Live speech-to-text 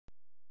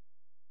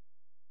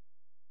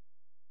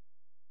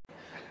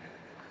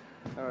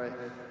All right.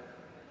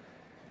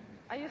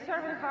 Are you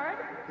serving hard?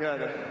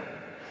 Yeah.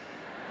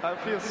 I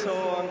feel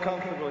so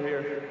uncomfortable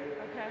here.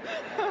 Okay.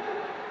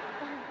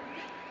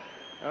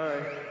 All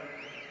right.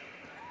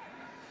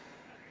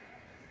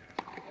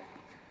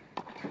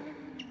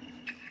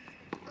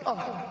 Oh.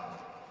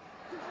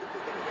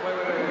 Wait.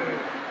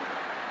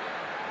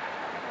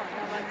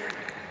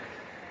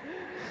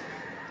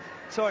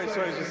 Sorry,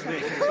 just me.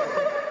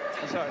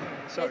 Sorry.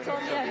 They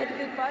told me I had a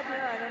good partner,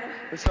 I don't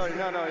know. Sorry,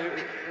 no,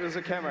 it was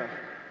a camera.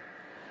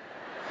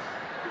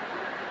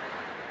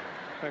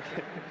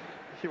 Okay.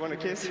 You want a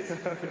kiss?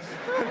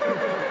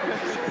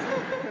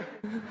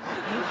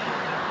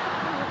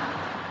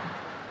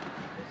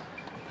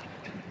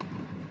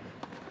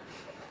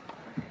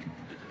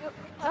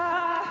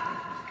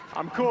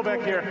 I'm cool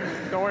back here.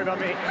 Don't worry about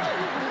me.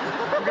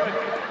 I'm good.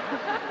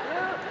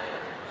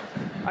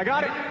 I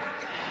got it.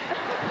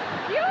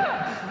 You.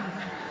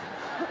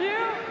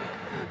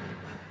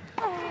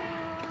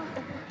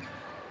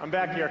 I'm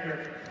back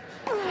here.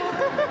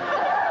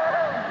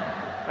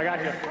 I got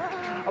you.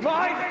 I'm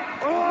behind.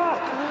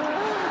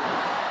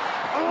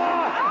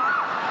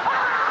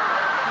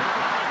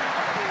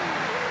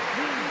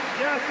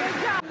 Yes.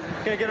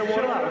 Can I get a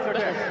water? It's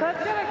okay.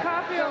 Let's get a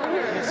coffee over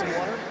here. Get some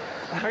water?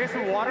 Can I get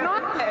some water?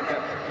 Not it.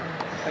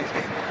 Thanks.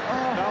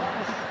 No.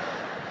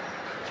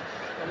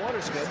 The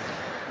water's good.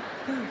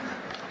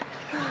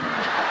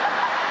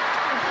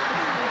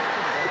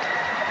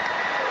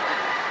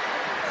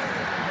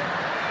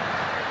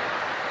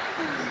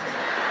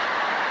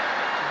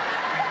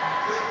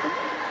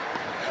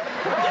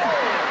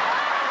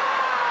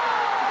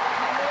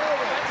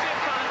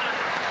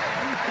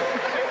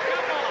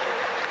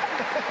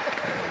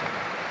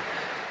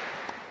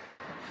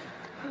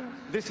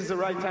 This is the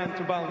right time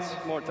to bounce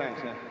more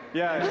times, yeah?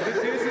 Yeah, this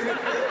is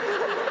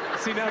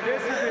see, now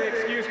this is the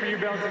excuse for you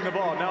bouncing the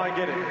ball. Now I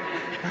get it.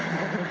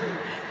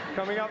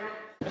 Coming up.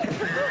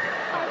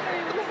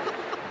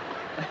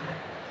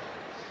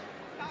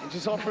 I'm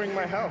just offering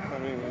my help, I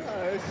mean.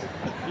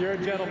 You're a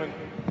gentleman.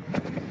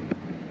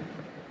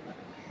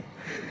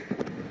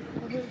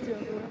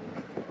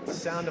 The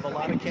sound of a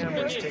lot of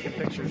cameras taking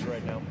pictures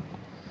right now.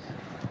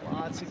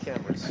 Lots of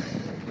cameras.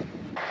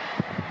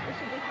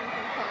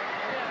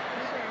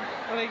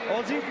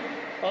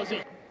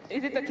 Aussie.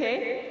 Is it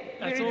okay?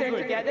 That's We all return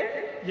good. together?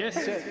 Yes.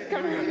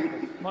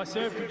 My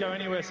serve could go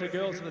anywhere, so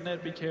girls at the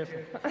net, be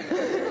careful.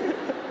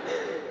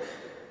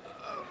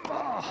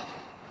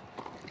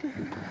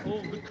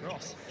 Oh, good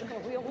cross.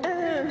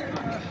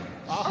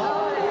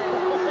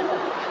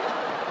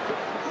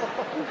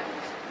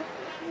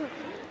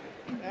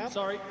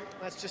 Sorry.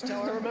 That's just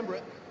how I remember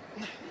it.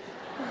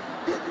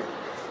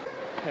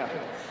 Yeah.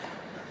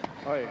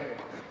 Oh, yeah.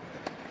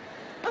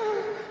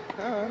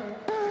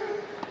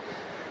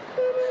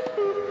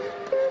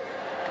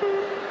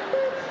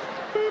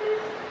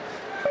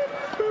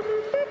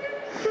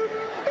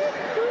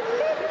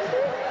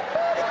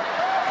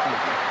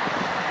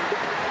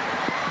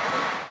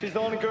 She's the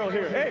only girl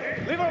here.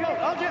 Hey, leave her alone.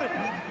 I'll get it.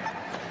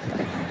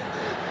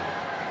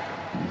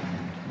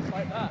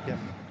 Like that. Yeah.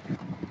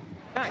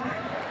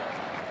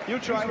 You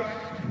try.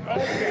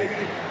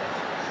 Okay.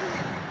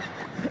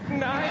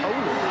 Nice.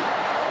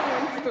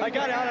 I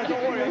got it, Anna.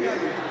 Don't worry. I got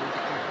it.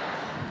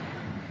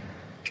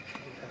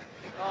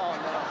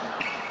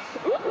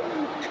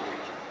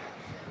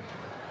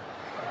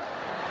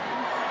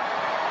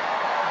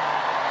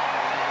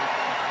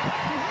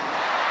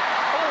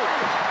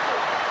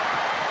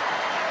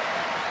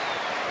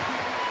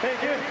 Hey,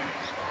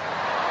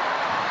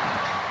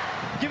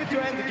 give it to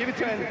Andy. Give it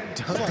to Andy.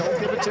 Don't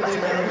give it to the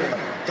American.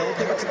 Don't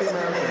give it to the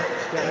American.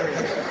 Yeah, there he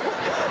is.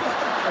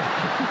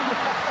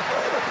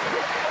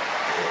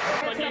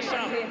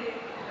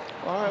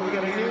 All right, we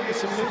got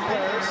some new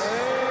players.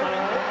 All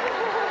right.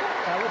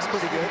 That looks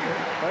pretty good.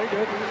 Very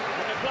good.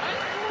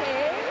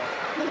 Hey.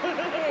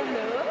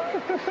 Hello.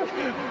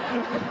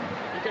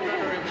 You can run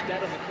around with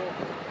Dad on the court.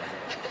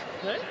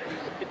 No?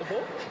 Hit the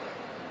ball.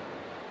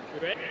 You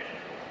ready?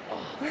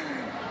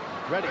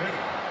 Ready.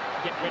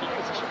 Get ready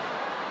position.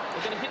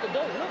 We're going to hit the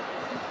ball, look.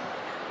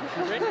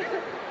 You ready?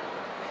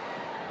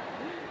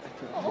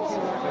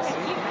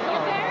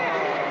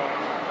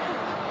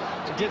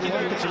 Didn't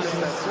like that you missed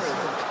that serve.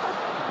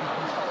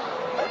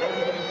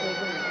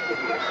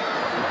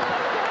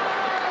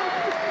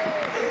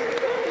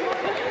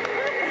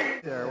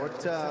 There,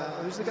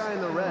 who's the guy in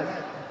the red?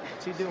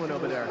 What's he doing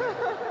over there?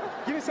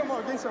 Give me some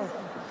more. Give me some.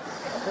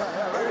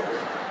 Yeah, right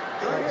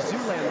here.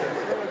 Zoolander.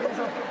 Give me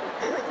some.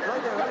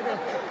 Right there.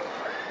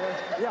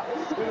 Yeah.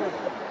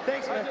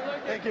 Thanks, man.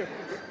 Thank you.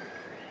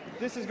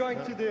 This is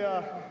going to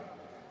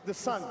the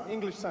sun,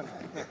 English sun.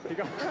 Here you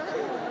go.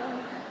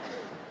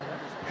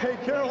 Hey,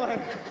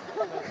 Caroline.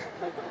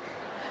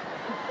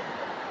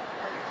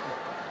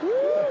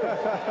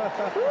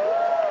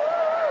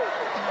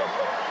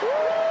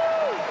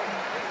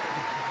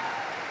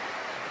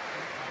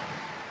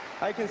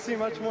 I can see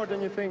much more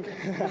than you think.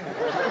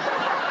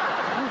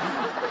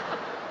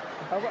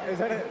 Is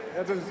that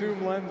that's a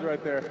zoom lens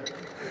right there.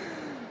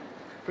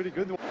 Pretty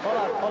good one.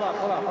 Hold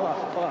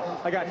on.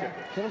 I got you. I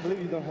can't believe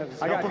you don't have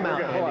this. I got Help you. him out,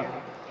 We're good. Hold Andy.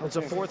 on. It's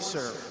a fourth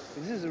serve.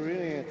 This is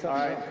really a tough All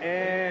right,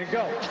 and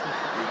go. All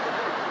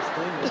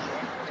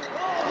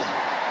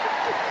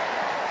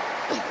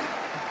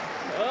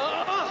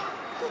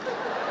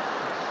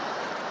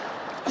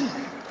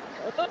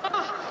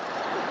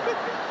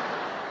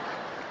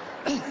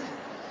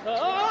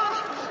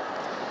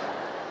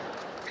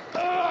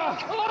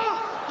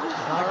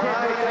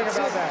right, that's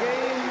it.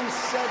 Game,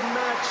 set,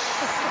 match.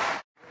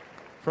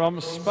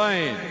 From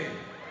Spain,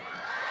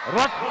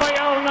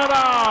 Rafael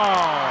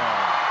Nadal.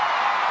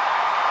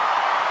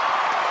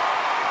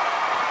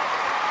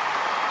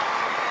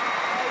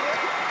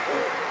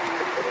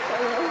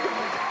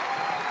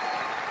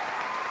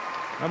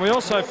 And we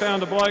also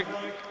found a bloke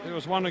who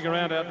was wandering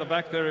around out the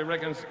back there. He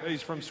reckons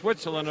he's from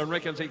Switzerland and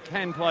reckons he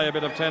can play a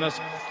bit of tennis.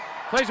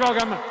 Please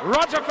welcome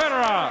Roger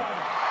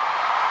Federer.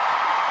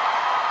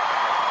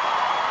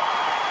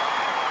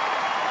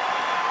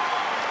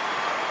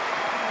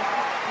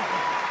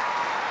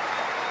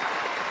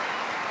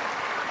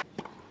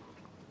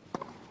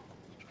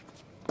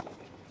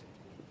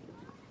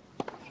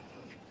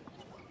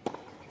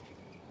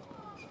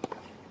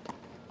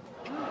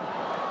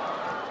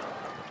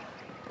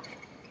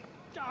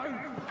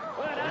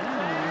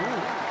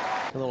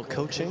 A little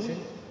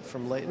coaching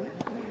from Leighton.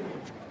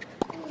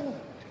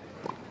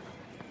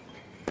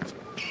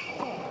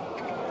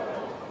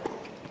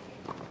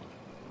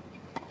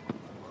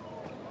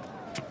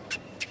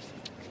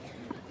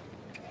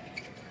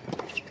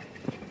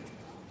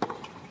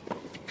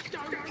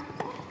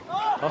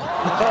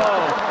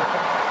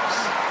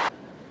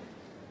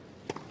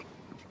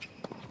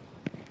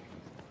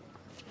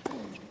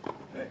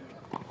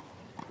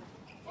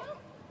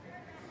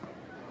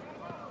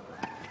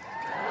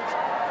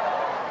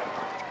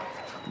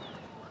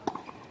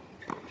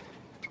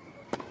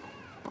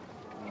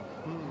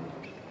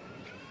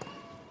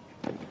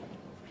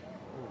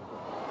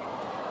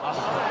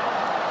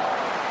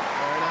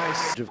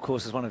 Of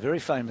course, is one of a very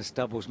famous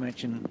doubles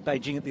match in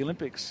Beijing at the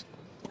Olympics.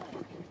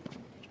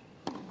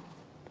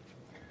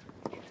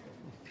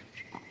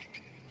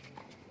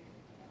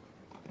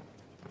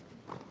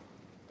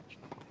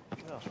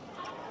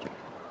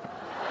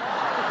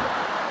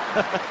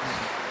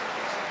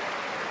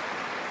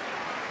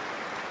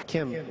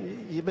 Kim,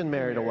 you've been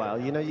married a while.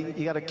 You know,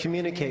 you got to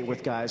communicate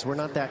with guys. We're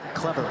not that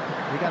clever.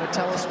 You got to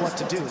tell us what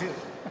to do.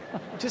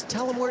 Just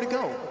tell him where to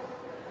go.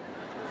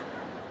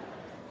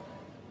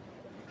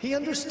 He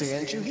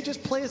understands you. He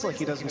just plays like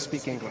he doesn't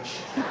speak English.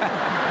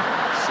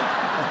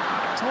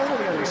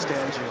 Totally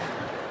understands you.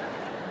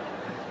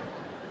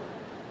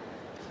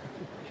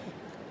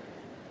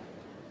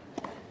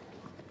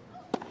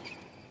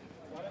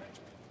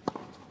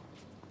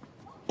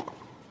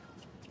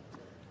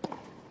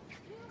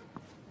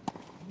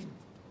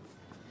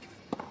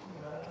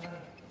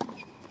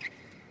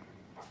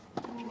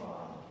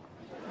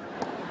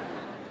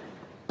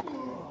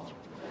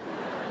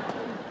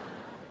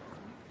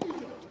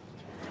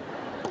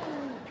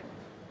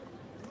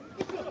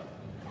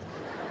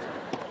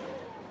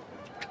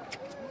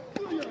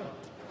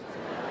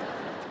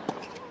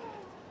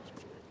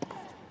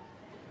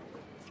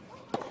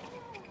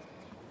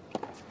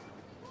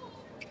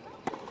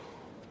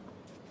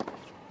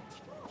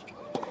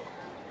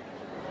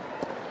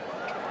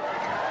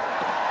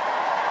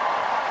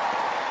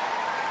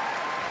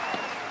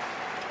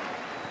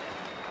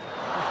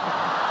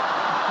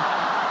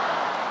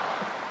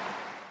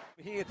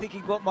 Here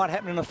thinking what might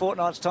happen in a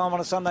fortnight's time on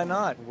a Sunday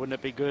night. Wouldn't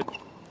it be good?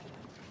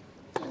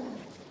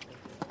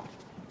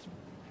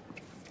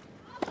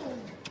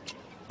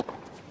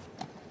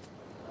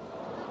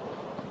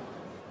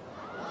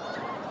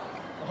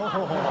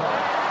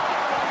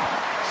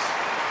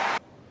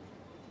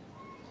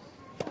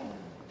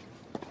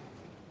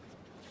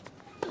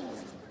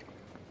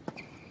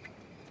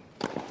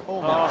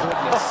 Oh my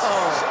goodness.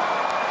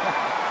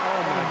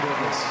 Oh my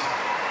goodness.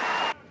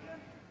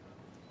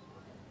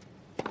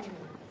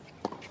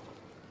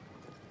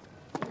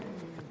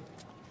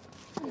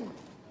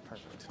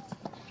 Perfect.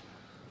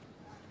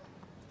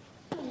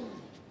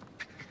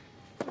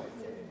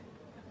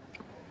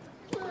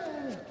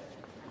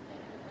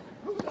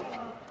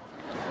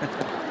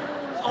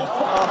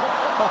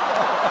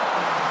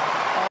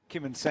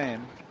 Kim and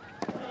Sam.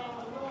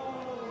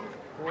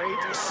 Great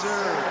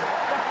serve.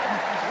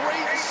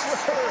 Great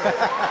serve.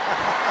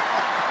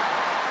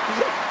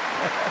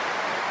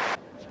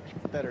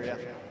 Better, yeah.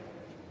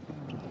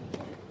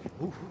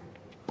 Ooh.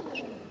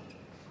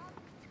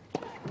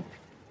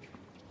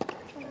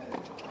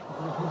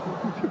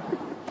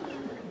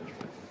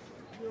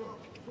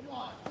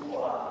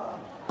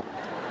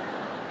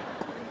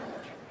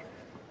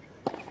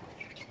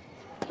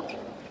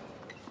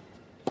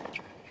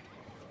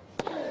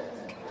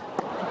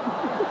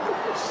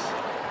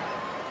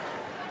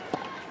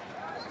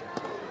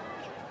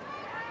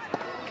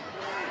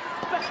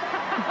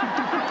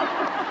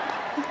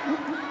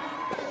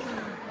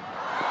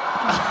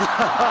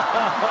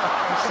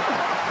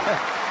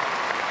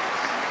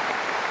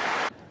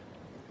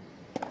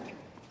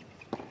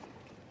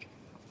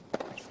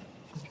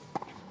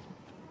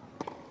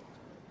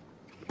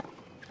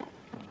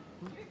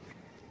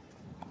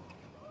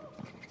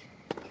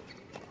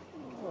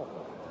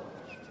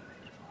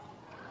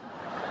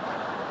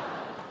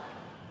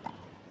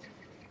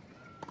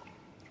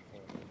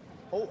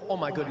 Oh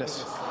my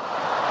goodness.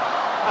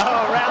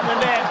 Oh, around the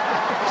net.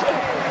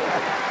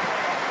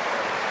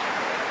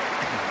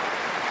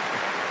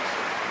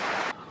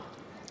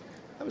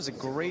 That was a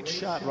great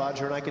shot,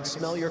 Roger, and I could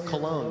smell your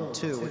cologne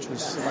too, which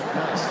was like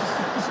nice.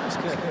 This was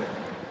good.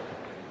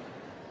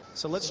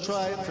 So let's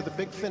try it for the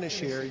big finish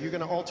here. You're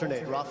going to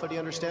alternate. Rafa, do you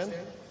understand?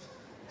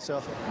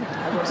 So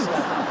I go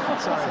second.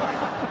 Sorry.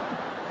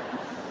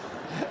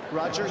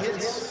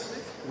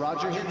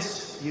 Roger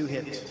hits, you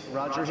hit.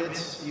 Roger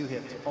hits, you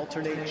hit.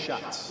 Alternate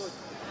shots.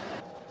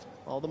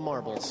 All the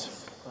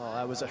marbles. Oh,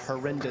 that was a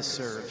horrendous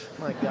serve.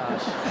 My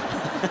gosh.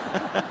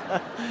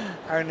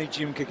 Only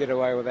Jim could get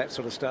away with that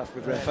sort of stuff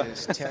with Rafa. That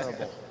is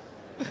terrible.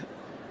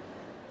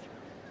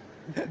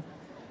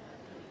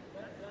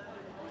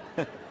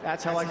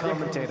 That's how I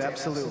commentate,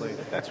 absolutely.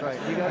 That's right.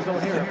 You guys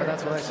don't hear it, but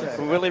that's what I say.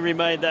 Will he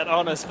remain that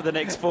honest for the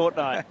next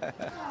fortnight?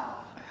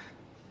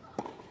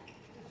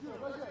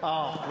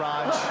 Oh,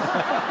 Raj.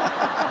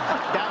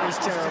 That was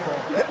terrible.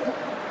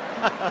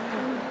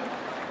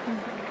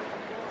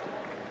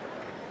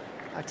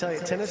 I tell you,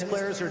 tennis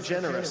players are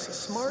generous.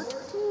 Smart?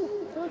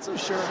 Not so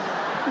sure.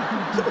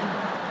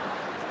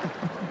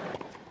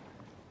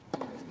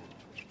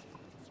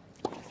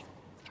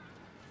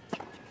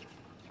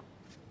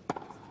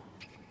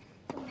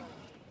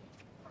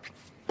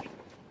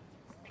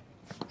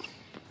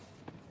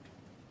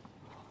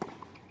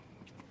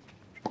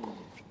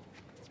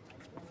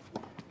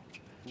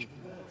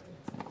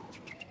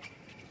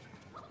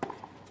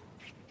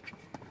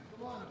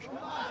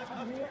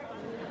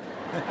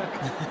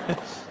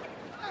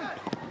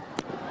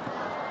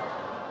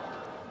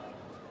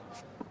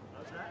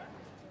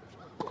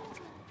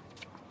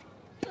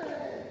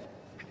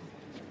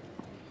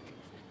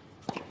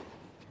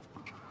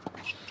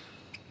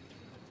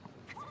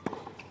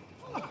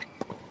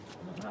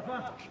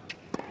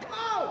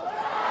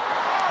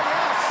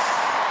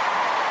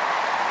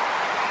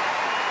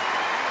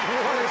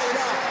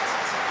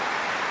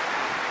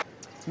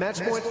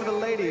 Match point for the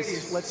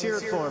ladies. Let's hear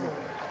it for them.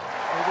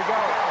 Here we go.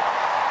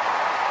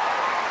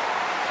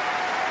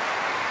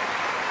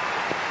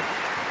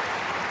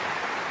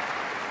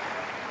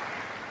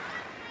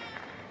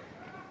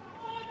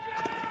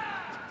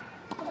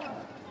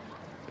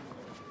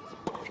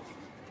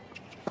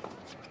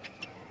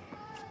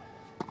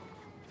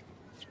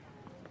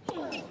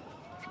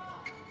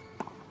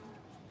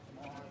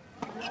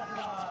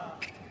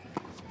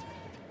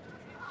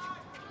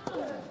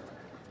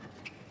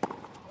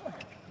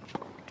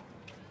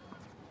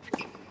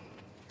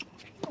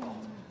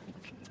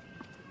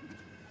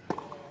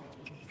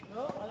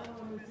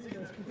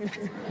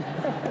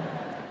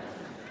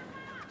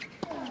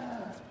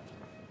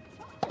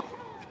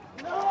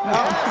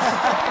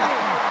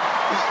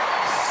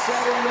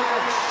 Setting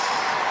match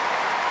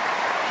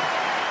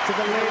to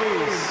the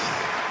ladies.